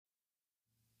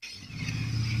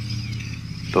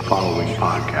The following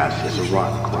podcast is a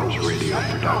Rotten Corpse Radio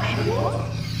production.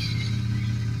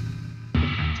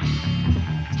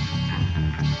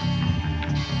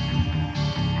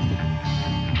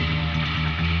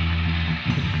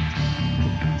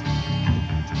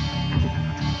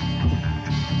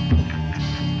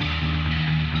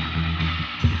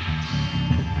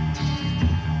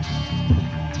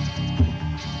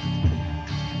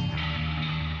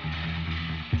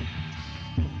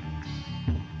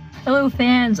 Hello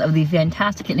fans of the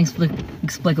fantastic and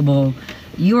inexplicable.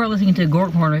 You are listening to Gore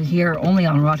Corner here only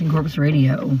on Rotten Corpse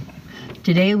Radio.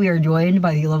 Today we are joined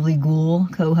by the lovely Ghoul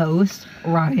co-host,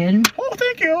 Ryan. Oh,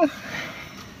 thank you.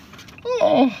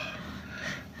 Oh.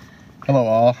 Hello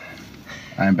all.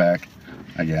 I'm back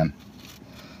again.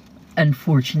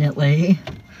 Unfortunately.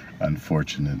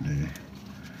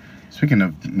 Speaking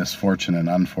of misfortune and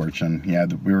unfortune, yeah,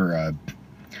 we were,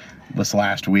 this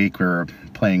last week we were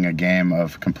playing a game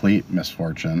of complete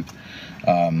misfortune,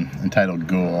 entitled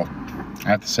Ghoul. I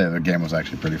have to say the game was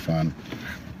actually pretty fun.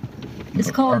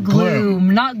 It's called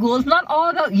Gloom, not Ghoul. It's not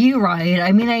all about you, Ryan.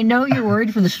 I mean, I know you're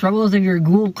worried for the struggles of your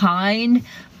ghoul kind,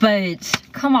 but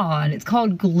come on, it's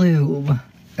called Gloom.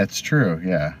 That's true,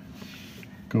 yeah.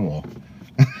 Ghoul.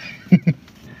 You're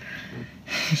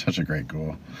such a great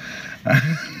ghoul.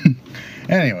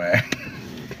 Anyway.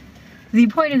 The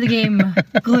point of the game,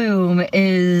 Gloom,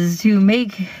 is to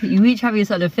make, you each have a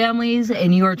set of families,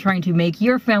 and you are trying to make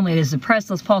your family as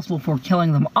depressed as possible for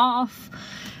killing them off,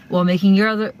 while making your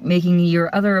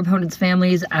other opponent's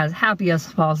families as happy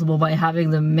as possible by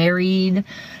having them married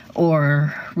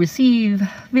or receive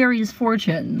various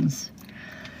fortunes.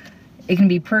 It can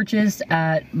be purchased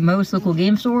at most local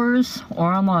game stores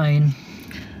or online.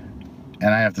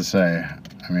 And I have to say,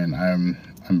 I mean, I'm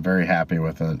very happy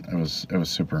with it. It was a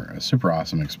super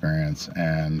awesome experience,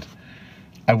 and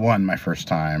I won my first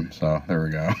time, so there we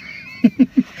go.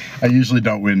 I usually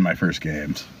don't win my first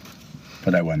games,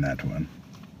 but I won that one.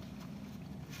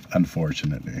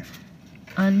 Unfortunately.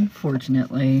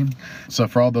 So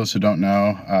for all those who don't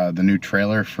know, the new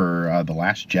trailer for The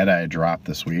Last Jedi dropped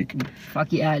this week.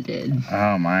 Fuck yeah, it did.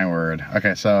 Oh my word.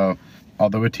 Okay, so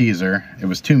although a teaser, it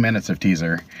was 2 minutes of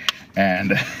teaser.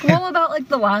 And well, about like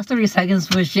the last 30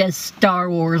 seconds was just Star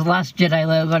Wars Last Jedi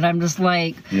logo, and I'm just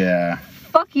like, yeah,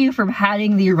 fuck you for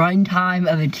padding the runtime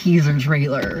of a teaser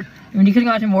trailer. I mean, you could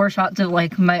have gotten more shots of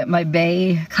like my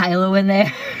bae Kylo in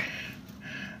there.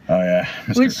 Oh yeah,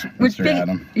 Mr.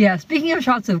 Adam. Yeah, speaking of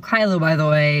shots of Kylo, by the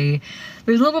way,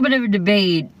 there's a little bit of a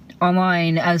debate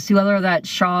online as to whether that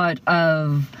shot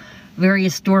of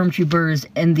various stormtroopers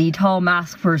and the tall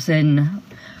masked person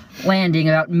landing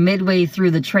about midway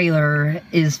through the trailer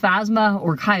is Phasma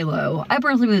or Kylo. I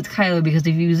personally believe it's Kylo because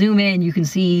if you zoom in, you can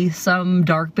see some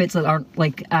dark bits that aren't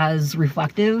like as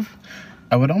reflective.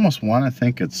 I would almost want to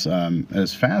think it's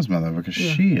Phasma though, because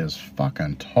she is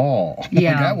fucking tall.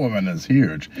 Yeah, like, that woman is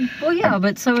huge. Well, yeah,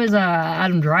 but so is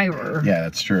Adam Driver. Yeah,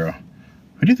 that's true.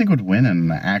 Who do you think would win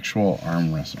in an actual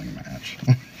arm wrestling match?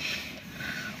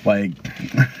 Like,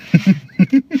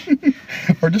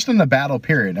 or just in the battle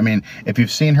period. I mean, if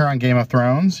you've seen her on Game of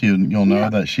Thrones, you'll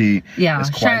know that she is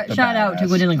quite the shout out to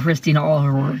Gwendolyn Christie and all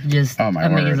her work. Just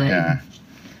amazing. Word, yeah.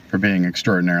 For being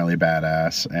extraordinarily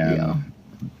badass and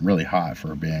really hot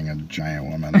for being a giant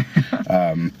woman.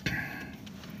 And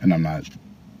I'm not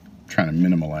trying to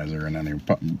minimalize her in any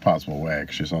possible way,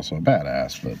 because she's also a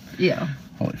badass, but yeah,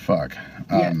 holy fuck.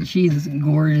 Yeah, she's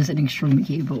gorgeous and extremely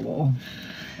capable.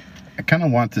 I kind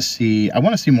of want to see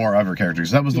more of her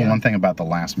characters. That was the one thing about the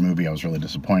last movie I was really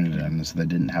disappointed in, is they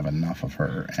didn't have enough of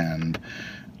her. And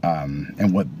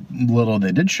what little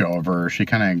they did show of her, she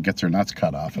kind of gets her nuts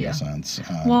cut off in a sense.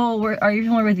 Well, are you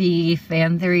familiar with the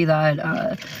fan theory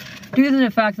that due to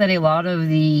the fact that a lot of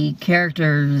the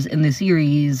characters in the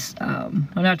series,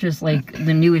 not just like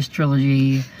the newest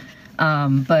trilogy,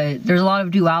 but there's a lot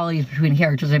of dualities between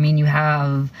characters. I mean, you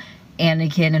have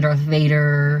Anakin and Darth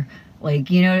Vader.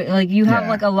 Like, you know, like you have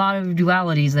like a lot of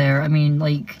dualities there. I mean,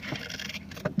 like,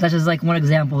 that's just like one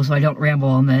example, so I don't ramble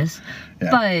on this. Yeah.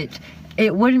 But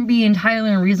it wouldn't be entirely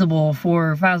unreasonable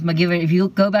for Phasma, given if you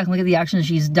go back and look at the actions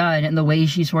she's done and the way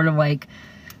she sort of like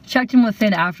checked him with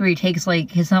Finn after he takes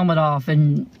like his helmet off,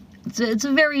 and it's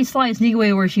a very sly, sneaky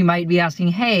way where she might be asking,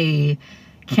 hey,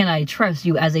 can I trust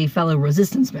you as a fellow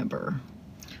Resistance member?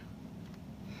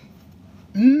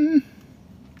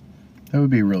 That would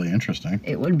be really interesting.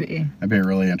 It would be. That'd be a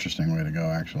really interesting way to go,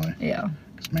 actually. Yeah.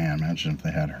 Because, man, imagine if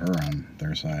they had her on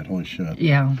their side. Holy shit.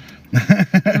 Yeah.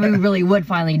 We really would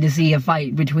finally get to see a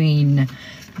fight between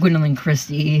Gwendolyn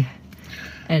Christie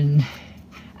and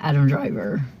Adam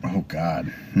Driver. Oh, God.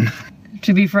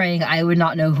 to be frank, I would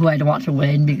not know who I'd want to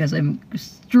win because I'm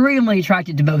extremely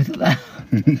attracted to both of them.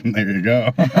 There you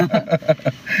go.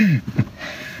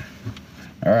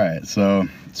 All right, so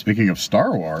speaking of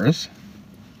Star Wars,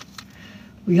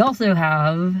 We also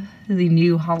have the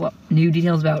new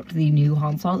details about the new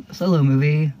Han Solo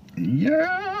movie.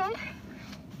 yeah,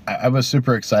 I was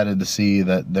super excited to see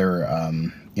that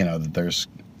that there's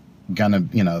gonna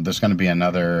be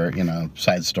another,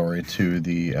 side story to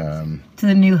the, To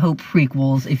the New Hope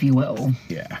prequels, if you will.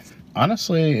 yeah.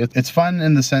 Honestly, it's fun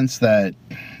in the sense that,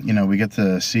 we get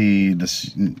to see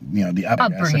this, the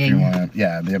Upbringing.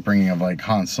 the upbringing of like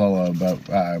Han Solo, but,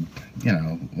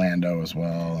 Lando as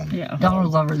well. And Yeah.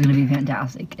 Donald Glover is going to be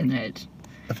fantastic in it.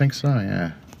 I think so,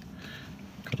 yeah.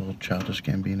 Good old Childish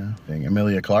Gambino.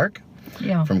 Emilia Clarke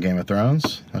Yeah. from Game of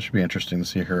Thrones. That should be interesting to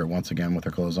see her once again with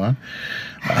her clothes on.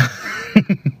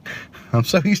 I'm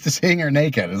so used to seeing her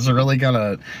naked. It's really kind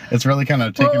of taking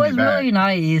What me was back. really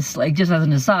nice, like just as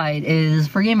an aside, is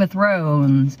for Game of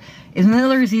Thrones, in the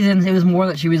other seasons it was more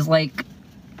that she was like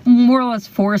more or less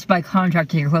forced by contract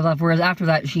to take her clothes off, whereas after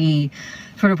that she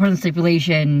sort of put in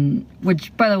stipulation,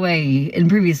 which by the way, in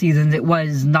previous seasons it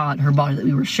was not her body that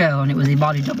we were shown, it was a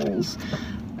body doubles.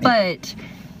 But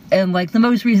in like the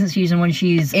most recent season when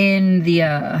she's in the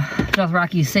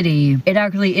Dothraki city, it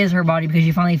actually is her body because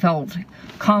she finally felt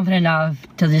confident enough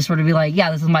to just sort of be like,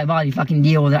 yeah, this is my body, fucking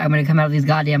deal with it, I'm gonna come out of these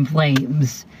goddamn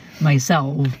flames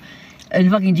myself. And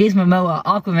fucking Jason Momoa,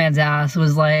 Aquaman's ass,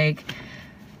 was like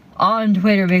on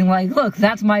Twitter being like, look,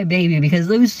 that's my baby, because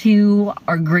those two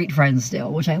are great friends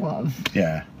still, which I love.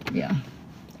 Yeah. Yeah.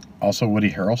 Also,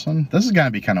 Woody Harrelson. This is gonna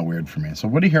be kind of weird for me. So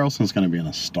Woody Harrelson's gonna be in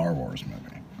a Star Wars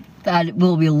movie. That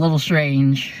will be a little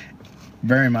strange.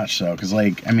 Very much so, because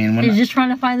He's just trying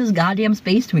to find those goddamn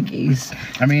space Twinkies.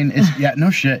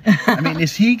 no shit.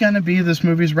 Is he gonna be this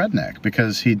movie's redneck?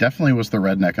 Because he definitely was the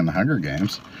redneck in the Hunger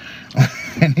Games,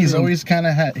 and he's always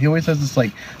he always has this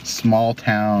like small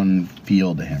town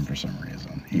feel to him for some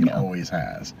reason. He always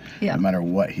has. Yeah. No matter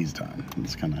what he's done,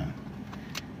 it's kind of.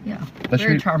 Yeah. That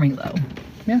Very should- charming though.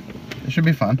 Yeah, it should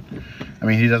be fun.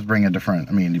 He does bring he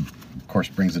of course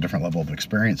brings a different level of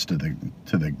experience to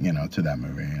that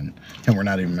movie, and we're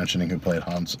not even mentioning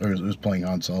who's playing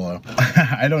Han Solo.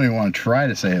 I don't even want to try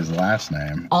to say his last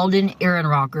name. Alden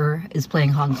Ehrenrocker is playing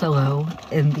Han Solo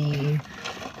in the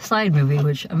side movie,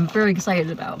 which I'm very excited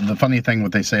about. The funny thing,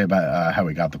 what they say about how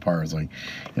he got the part is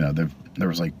there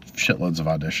was like shitloads of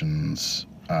auditions.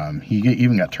 He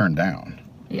even got turned down.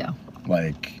 Yeah.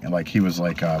 Like he was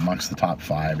like amongst the top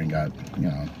 5 and got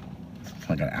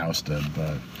got ousted,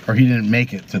 or he didn't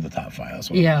make it to the top 5. That's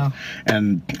what it Yeah. was.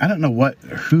 And I don't know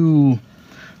who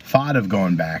thought of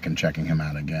going back and checking him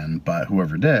out again, but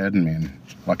whoever did,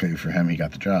 luckily for him, he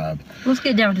got the job. Let's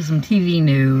get down to some TV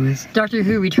news. Doctor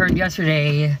Who returned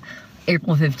yesterday,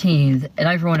 April 15th, and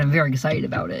I, for one, am very excited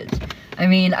about it.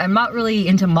 I'm not really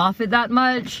into Moffat that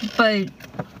much, but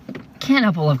can't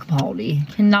help but love Capaldi.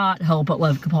 Cannot help but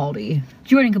love Capaldi.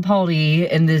 Joining Capaldi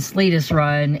in this latest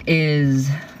run is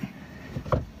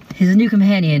his new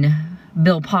companion,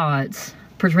 Bill Potts,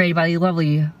 portrayed by the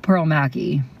lovely Pearl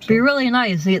Mackie. It'd be really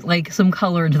nice to get some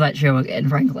color into that show again,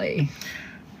 frankly.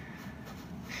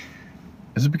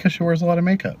 Is it because she wears a lot of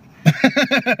makeup?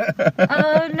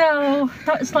 No,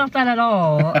 it's not that at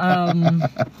all.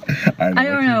 I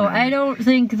don't know. I don't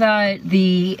think that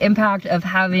the impact of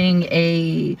having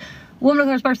a woman of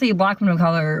color, especially a black woman of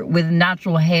color, with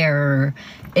natural hair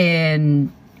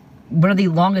in one of the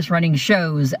longest running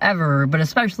shows ever, but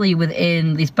especially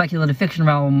within the speculative fiction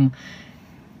realm,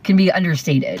 can be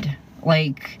understated.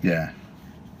 Yeah.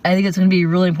 I think it's going to be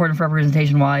really important for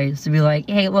representation wise to be like,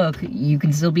 hey, look, you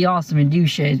can still be awesome and do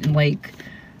shit and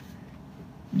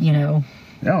No,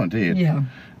 indeed. Yeah.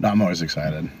 No, I'm always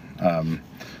excited. I'm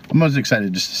always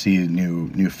excited just to see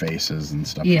new faces and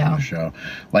stuff Yeah. on the show.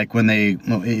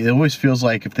 It always feels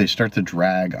like if they start to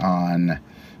drag on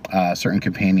certain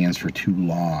companions for too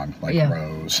long, like Yeah.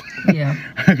 Rose. Yeah.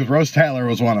 Rose Tyler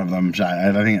was one of them.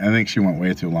 I think she went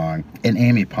way too long. And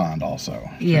Amy Pond also.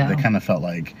 Yeah. They kind of felt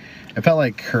like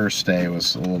her stay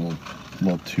was a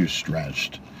little too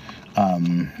stretched.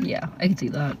 Yeah, I can see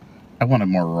that. I wanted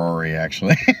more Rory,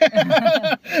 actually.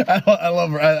 I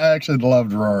actually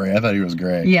loved Rory. I thought he was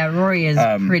great. Yeah, Rory is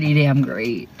pretty damn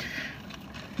great.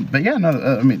 But yeah,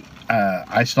 no,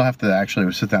 I still have to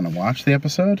actually sit down and watch the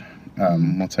episode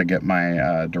once I get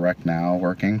my Direct Now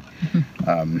working.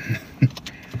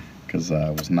 Because I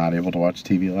was not able to watch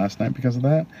TV last night because of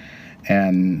that.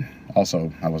 And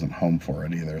also, I wasn't home for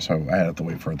it either, so I had to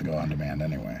wait for it to go on demand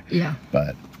anyway. Yeah.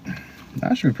 But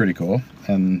that should be pretty cool.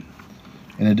 And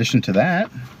in addition to that,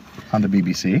 on the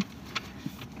BBC,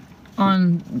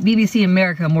 on BBC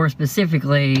America more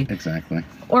specifically, Exactly.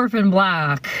 Orphan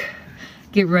Black.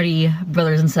 Get ready,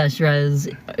 brothers and sisters.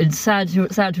 It's sad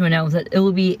to announce that it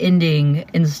will be ending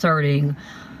and starting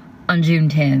on June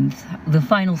 10th. The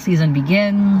final season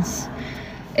begins,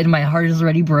 and my heart is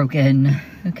already broken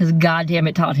because God damn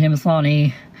it, Tatiana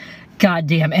Maslany. God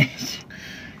damn it.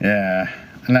 Yeah,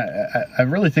 and I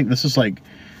really think this is like,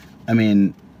 I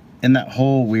mean, in that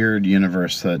whole weird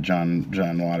universe that John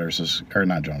Waters is, or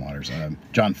not John Waters,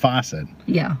 John Fawcett.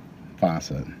 Yeah.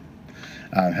 Fawcett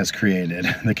has created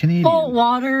the Canadian. Bolt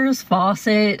Waters,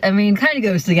 Fawcett, I mean, kind of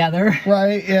goes together.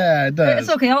 Right? Yeah, it does.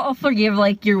 It's okay. I'll forgive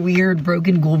like your weird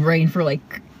broken ghoul brain for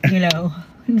like, you know,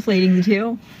 inflating the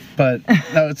two. But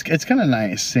no, it's kind of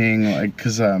nice seeing like,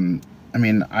 cause I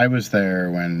mean, I was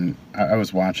there when I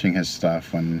was watching his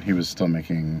stuff when he was still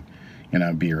making, you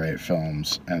know, B-rate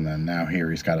films, and then now here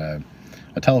he's got a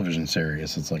television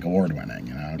series. It's like award winning,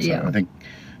 you know. So Yeah. I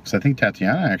think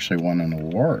Tatiana actually won an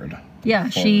award. Yeah,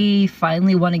 she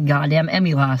finally won a goddamn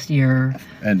Emmy last year.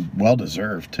 And well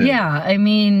deserved too. Yeah, I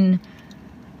mean,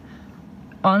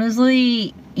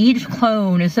 honestly, each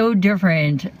clone is so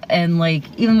different, and like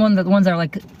even the ones that are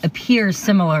like appear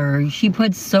similar, she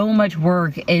puts so much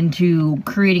work into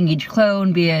creating each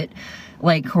clone, be it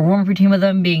like her warm routine with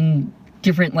them being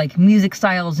different like music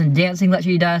styles and dancing that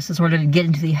she does to sort of get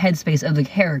into the headspace of the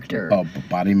character. Oh,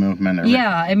 body movement. Everything.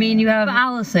 Yeah, I mean, you have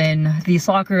Allison, the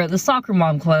soccer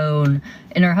mom clone,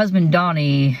 and her husband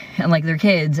Donnie, and like their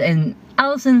kids. And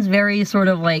Allison's very sort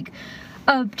of like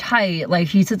uptight, like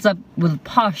she sits up with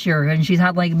posture, and she's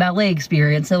had like ballet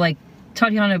experience. So like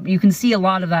Tatiana, you can see a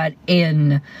lot of that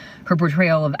in her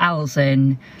portrayal of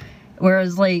Allison.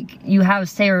 Whereas like you have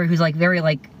Sarah, who's like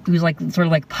sort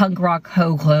of like punk rock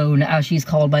hoe clone, as she's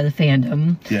called by the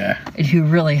fandom. Yeah. And who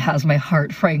really has my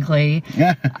heart, frankly.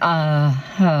 Yeah.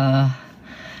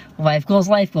 Life goals.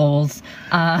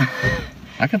 I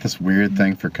got this weird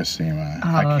thing for Cosima.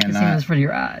 Cosima's pretty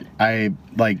rad. I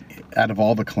like out of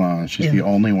all the clones, she's the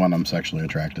only one I'm sexually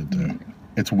attracted to.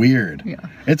 It's weird. Yeah.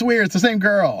 It's weird. It's the same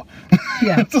girl.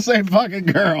 Yeah. It's the same fucking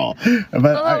girl.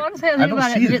 But Honestly, I don't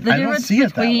see it that way. I don't see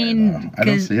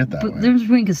it that way. The difference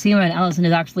between Cosima and Allison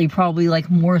is actually probably like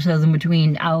more so than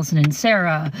between Allison and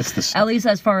Sarah. It's the at least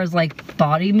as far as like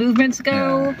body movements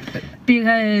go. Yeah.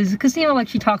 Because Cosima, like,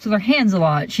 she talks with her hands a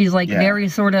lot. She's like very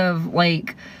sort of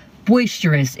like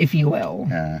boisterous, if you will.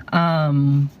 Yeah. I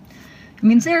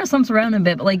mean, Sarah slumps around a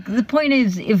bit, but like the point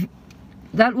is, if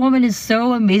that woman is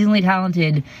so amazingly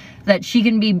talented that she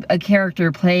can be a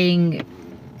character playing.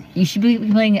 You should be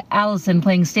playing Allison,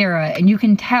 playing Sarah, and you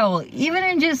can tell, even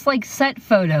in just like set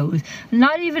photos,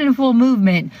 not even in full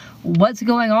movement, what's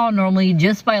going on normally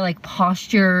just by like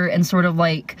posture and sort of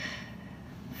like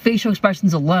facial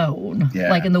expressions alone.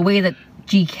 Yeah. Like in the way that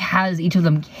she has each of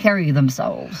them carry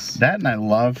themselves. That, and I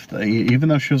love, even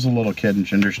though she was a little kid in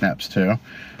Ginger Snaps too,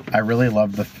 I really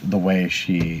love the way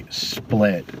she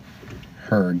split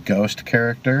her ghost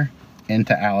character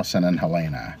into Allison and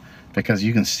Helena, because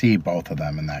you can see both of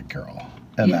them in that girl,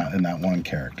 in that one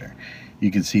character.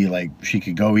 You can see like she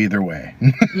could go either way.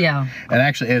 Yeah. And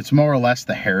actually, it's more or less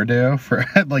the hairdo for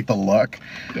like the look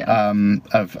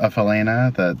of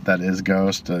Helena that is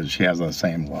Ghost. She has the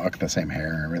same look, the same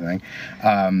hair and everything,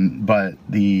 but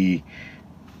the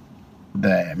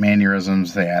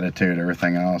mannerisms, the attitude,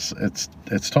 everything else, it's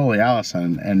totally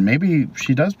Allison. And maybe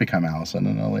she does become Allison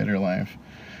in a later life.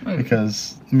 Maybe.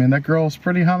 Because, I mean, that girl's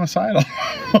pretty homicidal.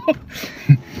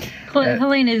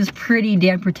 Helena is pretty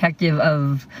damn protective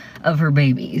of her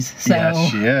babies. So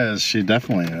Yes, she is. She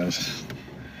definitely is.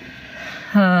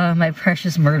 my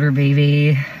precious murder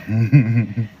baby.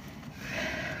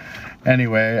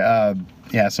 Anyway,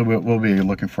 yeah, so we'll be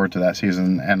looking forward to that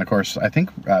season. And, of course, I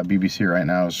think BBC right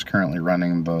now is currently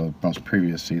running the most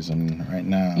previous season right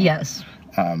now. Yes.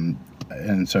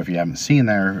 And so if you haven't seen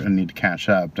there and need to catch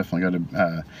up, definitely go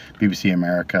to BBC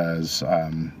America's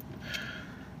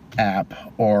app,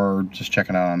 or just check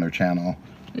it out on their channel.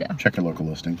 Yeah. Check your local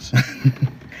listings.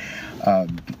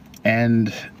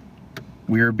 And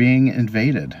we are being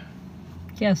invaded.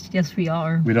 Yes, we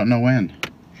are. We don't know when.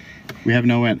 We have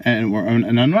no end.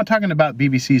 And I'm not talking about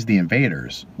BBC's The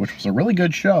Invaders, which was a really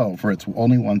good show for its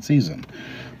only one season.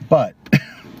 But,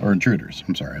 or Intruders.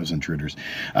 I'm sorry, it was Intruders.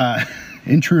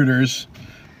 Intruders,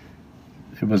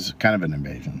 it was kind of an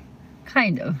invasion.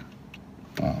 Kind of.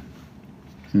 Well,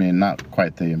 I mean, not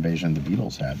quite the invasion the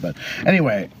Beatles had, but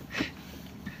anyway.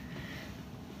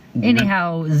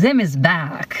 Anyhow, Zim is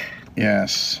back.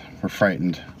 Yes, we're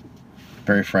frightened.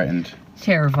 Very frightened.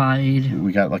 Terrified.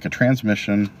 We got like a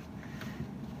transmission.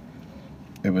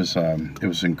 It was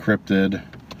encrypted.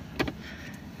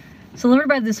 delivered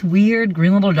by this weird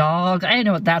green little dog. I don't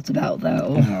know what that's about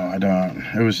though. No, I don't.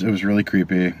 It was really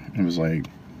creepy. It was like,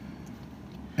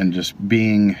 and just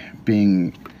being,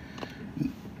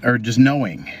 or just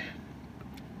knowing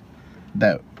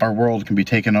that our world can be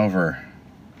taken over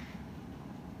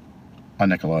on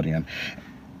Nickelodeon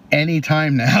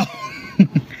anytime now.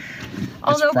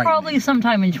 Although probably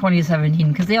sometime in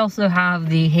 2017, because they also have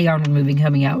the Hey Arnold movie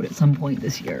coming out at some point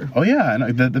this year. Oh yeah,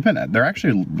 and they're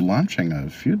actually launching a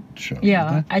few shows.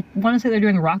 Yeah, I want to say they're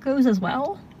doing Rocco's as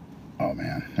well. Oh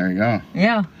man, there you go.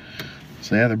 Yeah.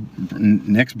 So yeah,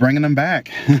 Nick's bringing them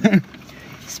back.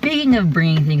 Speaking of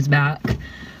bringing things back,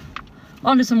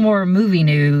 on to some more movie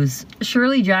news.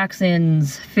 Shirley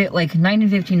Jackson's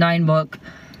 1959 book,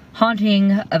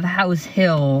 Haunting of House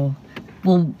Hill,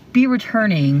 will be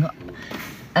returning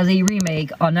as a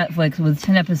remake on Netflix with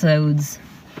 10 episodes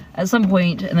at some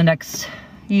point in the next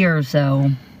year or so.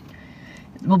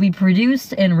 It will be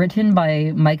produced and written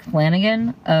by Mike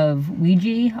Flanagan of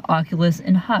Ouija, Oculus,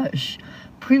 and Hush.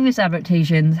 Previous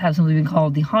adaptations have simply been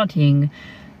called The Haunting,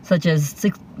 such as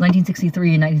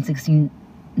 1963 and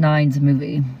 1969's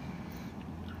movie.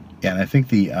 Yeah, and I think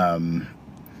the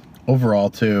overall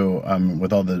too,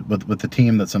 with all with the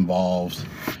team that's involved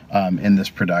in this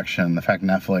production, the fact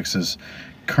Netflix's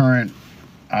current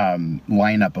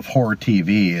lineup of horror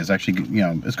TV is actually,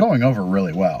 is going over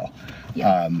really well.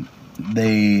 Yeah.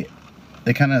 They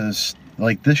kind of,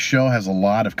 like, this show has a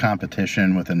lot of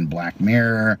competition within Black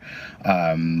Mirror,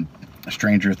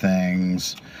 Stranger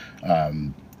Things,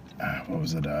 what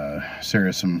was it,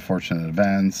 Series of Unfortunate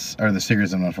Events, or the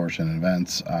Series of Unfortunate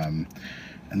Events, and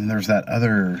then there's that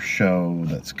other show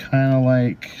that's kind of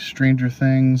like Stranger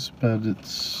Things, but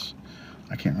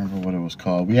I can't remember what it was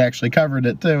called. We actually covered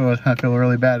it too. I feel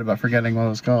really bad about forgetting what it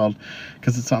was called,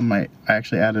 because it's on I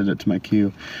actually added it to my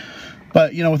queue.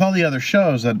 But, with all the other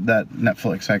shows that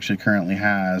Netflix actually currently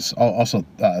has, also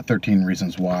 13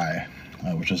 Reasons Why,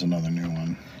 which is another new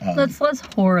one. That's less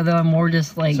horror though, and more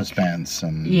just like suspense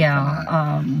and yeah.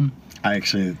 I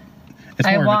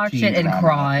watched it and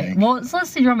cried. Well, it's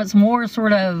less teen drama. It's more it's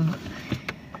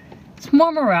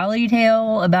more morality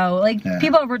tale about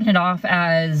people have written it off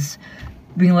as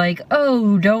being like,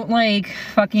 oh, don't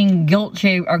fucking guilt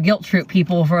trip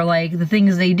people for the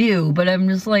things they do. But I'm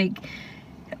just like,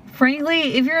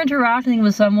 frankly, if you're interacting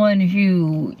with someone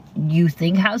who you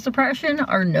think has depression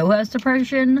or know has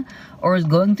depression or is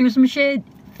going through some shit,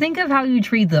 think of how you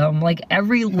treat them.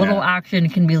 Every little action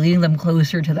can be leading them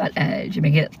closer to that edge and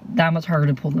make it that much harder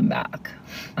to pull them back.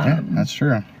 Yeah, that's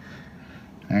true.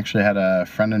 I actually had a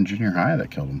friend in junior high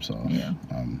that killed himself. Yeah.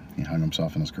 He hung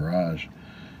himself in his garage,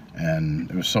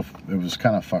 and it was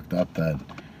kind of fucked up that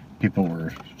people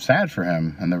were sad for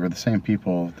him, and they were the same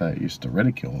people that used to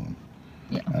ridicule him.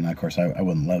 Yeah. And of course, I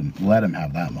wouldn't let him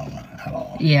have that moment at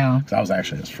all. Yeah. Because I was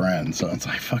actually his friend, so it's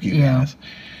like, fuck you guys.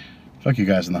 Fuck you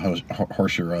guys in the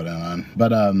horse you rode in on.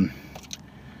 But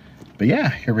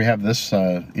yeah, here we have this,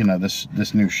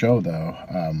 this new show though,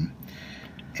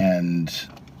 and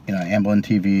Amblin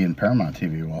TV and Paramount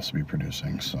TV will also be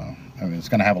producing. So I mean, it's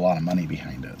going to have a lot of money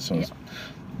behind it. So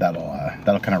that'll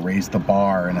kind of raise the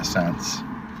bar in a sense.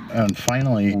 And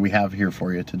finally, what we have here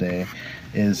for you today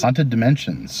is Haunted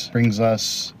Dimensions. Brings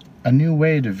us a new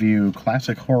way to view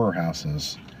classic horror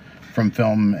houses from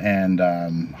film and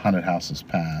haunted houses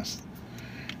past.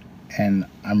 And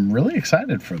I'm really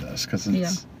excited for this because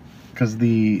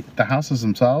the houses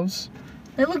themselves,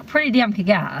 they look pretty damn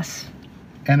kick-ass.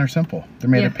 And are simple. They're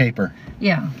made of paper.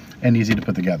 Yeah. And easy to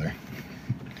put together.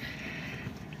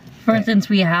 For instance,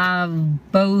 we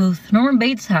have both Norman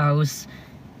Bates' house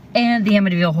and the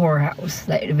Amityville Horror House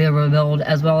that they will build,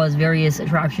 as well as various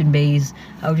attraction bays,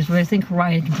 which is what I think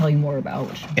Ryan can tell you more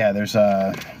about. Yeah, there's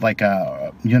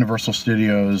Universal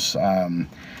Studios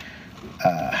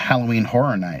Halloween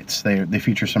Horror Nights. They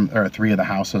feature three of the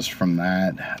houses from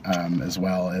that, as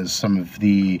well as some of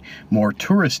the more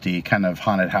touristy kind of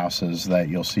haunted houses that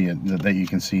you'll see that you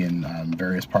can see in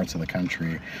various parts of the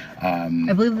country.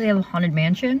 I believe they have a Haunted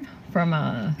Mansion from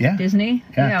Disney.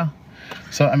 Yeah.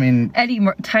 So I mean,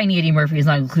 Tiny Eddie Murphy is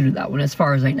not included in that one, as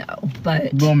far as I know.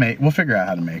 But we'll figure out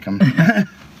how to make them.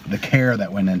 The care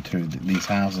that went into these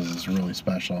houses is really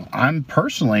special. I'm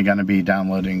personally going to be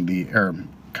downloading or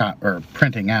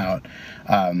printing out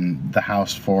the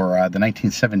house for the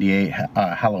 1978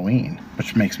 Halloween,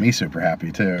 which makes me super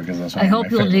happy too, because that's one I of hope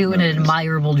my you'll favorite do an movies.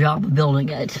 admirable job of building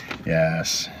it.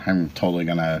 Yes, I'm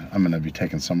gonna be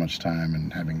taking so much time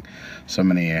and having so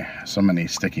many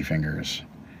sticky fingers,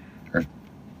 or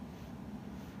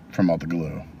from all the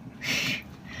glue.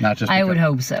 Not just I would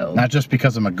hope so. Not just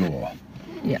because I'm a ghoul.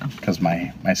 Yeah. Because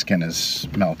my skin is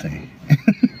melting.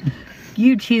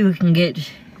 you too can get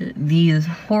these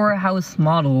horror house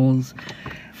models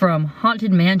from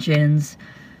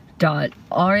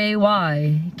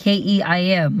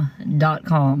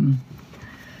hauntedmansions.raykeim.com.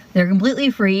 They're completely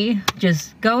free.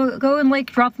 Just go and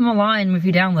like drop them a line if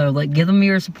you download. Like give them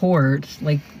your support.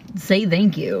 Like say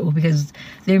thank you because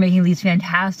they're making these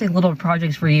fantastic little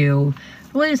projects for you.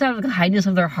 Really just out of the kindness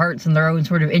of their hearts and their own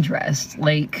sort of interest.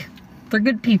 Like they're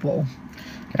good people.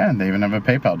 Yeah, and they even have a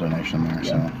PayPal donation there,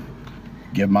 so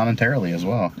give monetarily as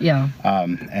well. Yeah.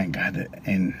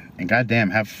 And goddamn,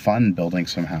 have fun building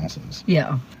some houses.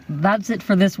 Yeah. That's it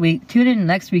for this week. Tune in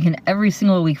next week and every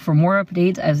single week for more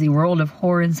updates as the world of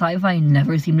horror and sci-fi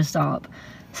never seem to stop.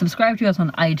 Subscribe to us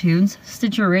on iTunes,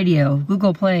 Stitcher Radio,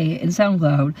 Google Play, and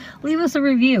SoundCloud. Leave us a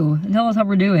review and tell us how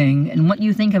we're doing and what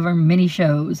you think of our mini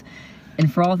shows.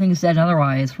 And for all things dead and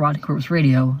otherwise,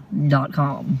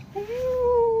 RottenCorpseRadio.com.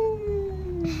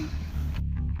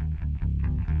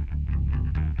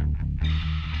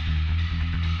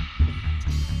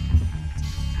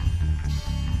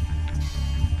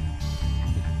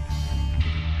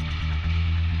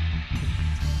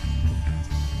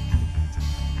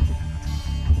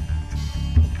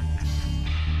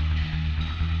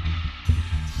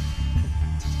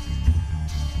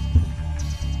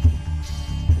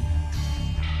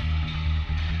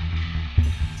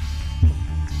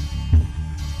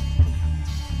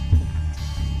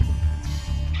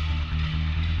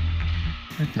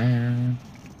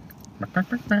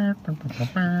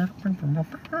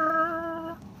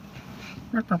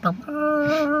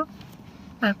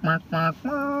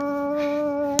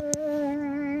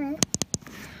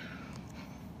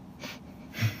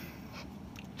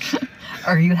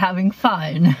 Are you having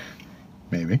fun?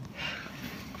 Maybe.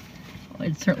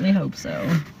 I certainly hope so.